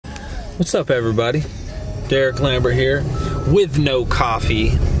What's up, everybody? Derek Lambert here with no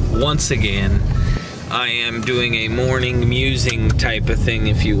coffee. Once again, I am doing a morning musing type of thing,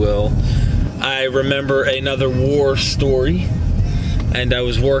 if you will. I remember another war story, and I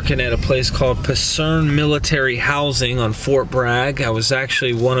was working at a place called Pacerne Military Housing on Fort Bragg. I was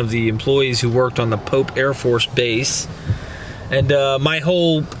actually one of the employees who worked on the Pope Air Force Base, and my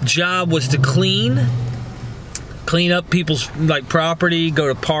whole job was to clean up people's property, go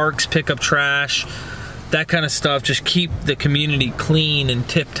to parks, pick up trash, that kind of stuff. Just keep the community clean and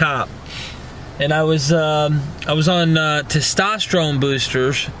tip top. And I was on testosterone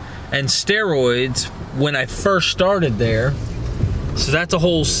boosters and steroids when I first started there. So that's a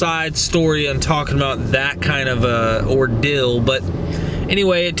whole side story. I'm talking about that kind of ordeal. But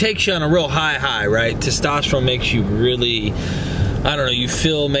anyway, it takes you on a real high, right? Testosterone makes you really, I don't know, you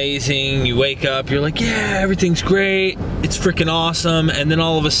feel amazing. You wake up, you're like, yeah, everything's great. It's freaking awesome. And then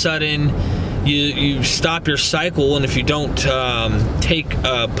all of a sudden, you stop your cycle. And if you don't take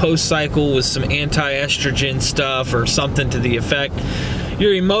a post-cycle with some anti-estrogen stuff or something to the effect,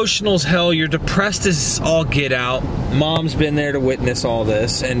 you're emotional as hell. You're depressed as all get out. Mom's been there to witness all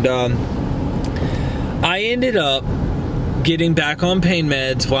this. And I ended up getting back on pain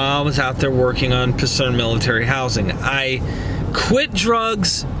meds while I was out there working on Pacerne Military Housing. I quit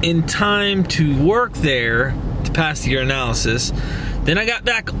drugs in time to work there to pass the urinalysis. Then I got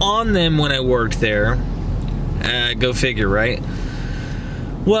back on them when I worked there. Go figure, right?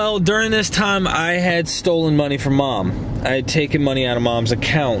 Well, during this time, I had stolen money from Mom. I had taken money out of Mom's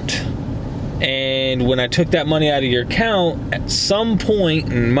account. And when I took that money out of your account, at some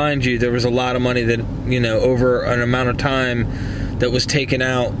point, and mind you, there was a lot of money that, over an amount of time that was taken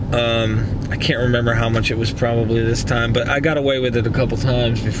out. I can't remember how much it was probably this time, but I got away with it a couple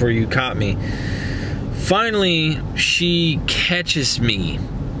times before you caught me. Finally, she catches me.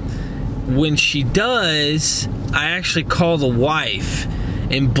 When she does, I actually call the wife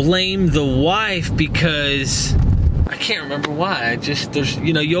and blame the wife because I can't remember why.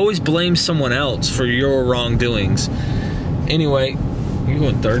 You always blame someone else for your wrongdoings. Anyway, you're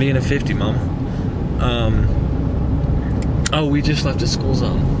going 30 and a 50, Mama. Oh, we just left the school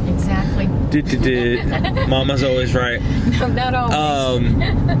zone. Exactly. Mama's always right. No, not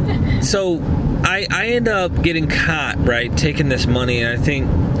always. So I end up getting caught, right, taking this money, and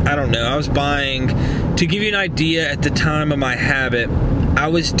I was buying, to give you an idea, at the time of my habit, I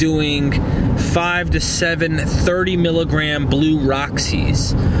was doing 5 to 7 30 milligram blue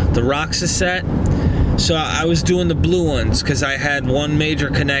Roxys, the Roxicodone. So I was doing the blue ones because I had one major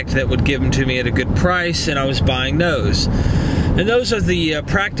connect that would give them to me at a good price, and I was buying those. And those are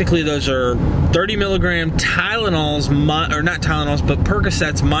practically those are 30 milligram Tylenols, or not Tylenols, but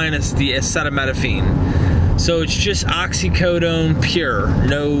Percocets minus the acetaminophen. So it's just oxycodone pure.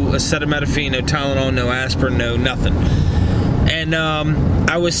 No acetaminophen, no Tylenol, no aspirin, no nothing. And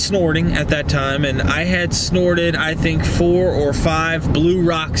I was snorting at that time, and I had snorted, I think, 4 or 5 blue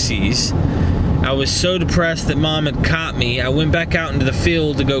Roxys. I was so depressed that Mom had caught me. I went back out into the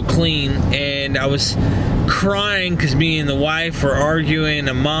field to go clean, and I was crying because me and the wife were arguing,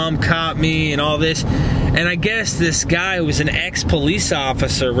 and Mom caught me and all this. And I guess this guy who was an ex-police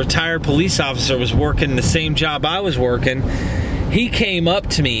officer, retired police officer, was working the same job I was working. He came up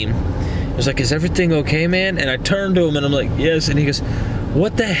to me. I was like, "Is everything okay, man?" And I turned to him and I'm like, "Yes." And he goes,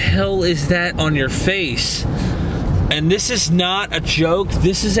 "What the hell is that on your face?" And this is not a joke.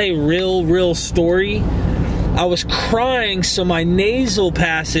 This is a real story. I was crying, so my nasal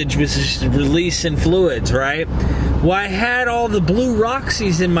passage was just releasing fluids, right? Well, I had all the blue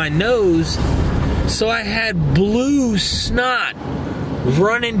Roxys in my nose, so I had blue snot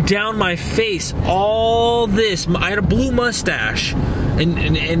running down my face. All this. I had a blue mustache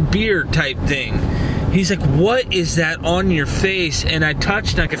and beard type thing. He's like, "What is that on your face?" And I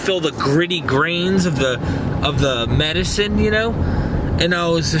touched, and I could feel the gritty grains of the medicine, And I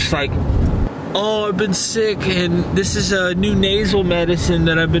was just like, "Oh, I've been sick, and this is a new nasal medicine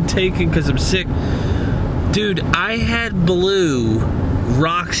that I've been taking because I'm sick." Dude, I had blue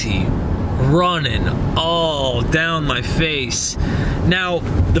Roxy running all down my face. Now,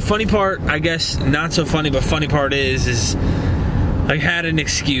 the funny part, I guess, not so funny, but funny part is I had an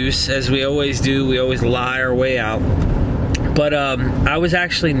excuse, as we always do. We always lie our way out. But I was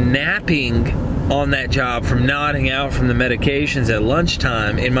actually napping on that job from nodding out from the medications at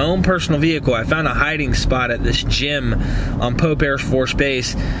lunchtime in my own personal vehicle. I found a hiding spot at this gym on Pope Air Force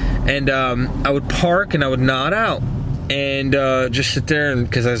Base, and I would park and I would nod out and just sit there,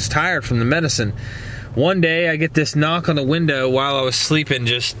 because I was tired from the medicine. One day I get this knock on the window while I was sleeping,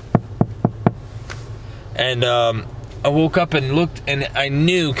 and I woke up and looked, and I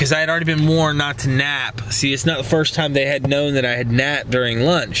knew, because I had already been warned not to nap. See, it's not the first time they had known that I had napped during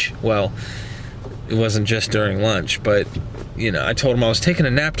lunch. Well, it wasn't just during lunch, but, you know, I told them I was taking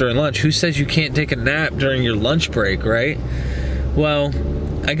a nap during lunch. Who says you can't take a nap during your lunch break, right? Well,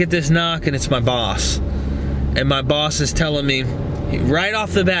 I get this knock, and it's my boss. And my boss is telling me, right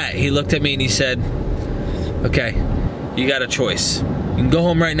off the bat, he looked at me and he said, okay, you got a choice. You can go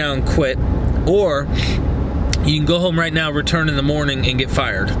home right now and quit, or you can go home right now, return in the morning, and get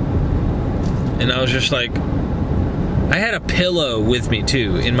fired. And I was just like, I had a pillow with me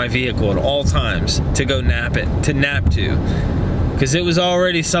too in my vehicle at all times to go nap to, because it was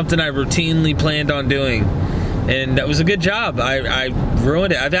already something I routinely planned on doing, and that was a good job. I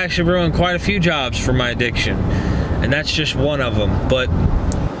ruined it. I've actually ruined quite a few jobs for my addiction, and that's just one of them. But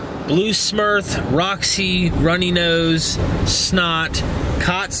blue smirth, Roxy, runny nose, snot,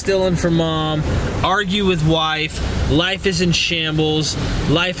 caught stealing from mom, argue with wife, life is in shambles,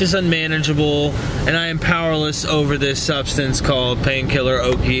 life is unmanageable, and I am powerless over this substance called painkiller,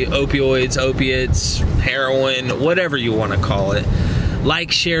 opioids, opiates, heroin, whatever you want to call it.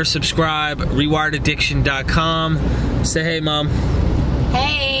 Like, share, subscribe, rewiredaddiction.com. Say hey, Mom.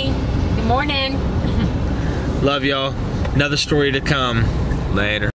 Hey, good morning. Love y'all. Another story to come. Later.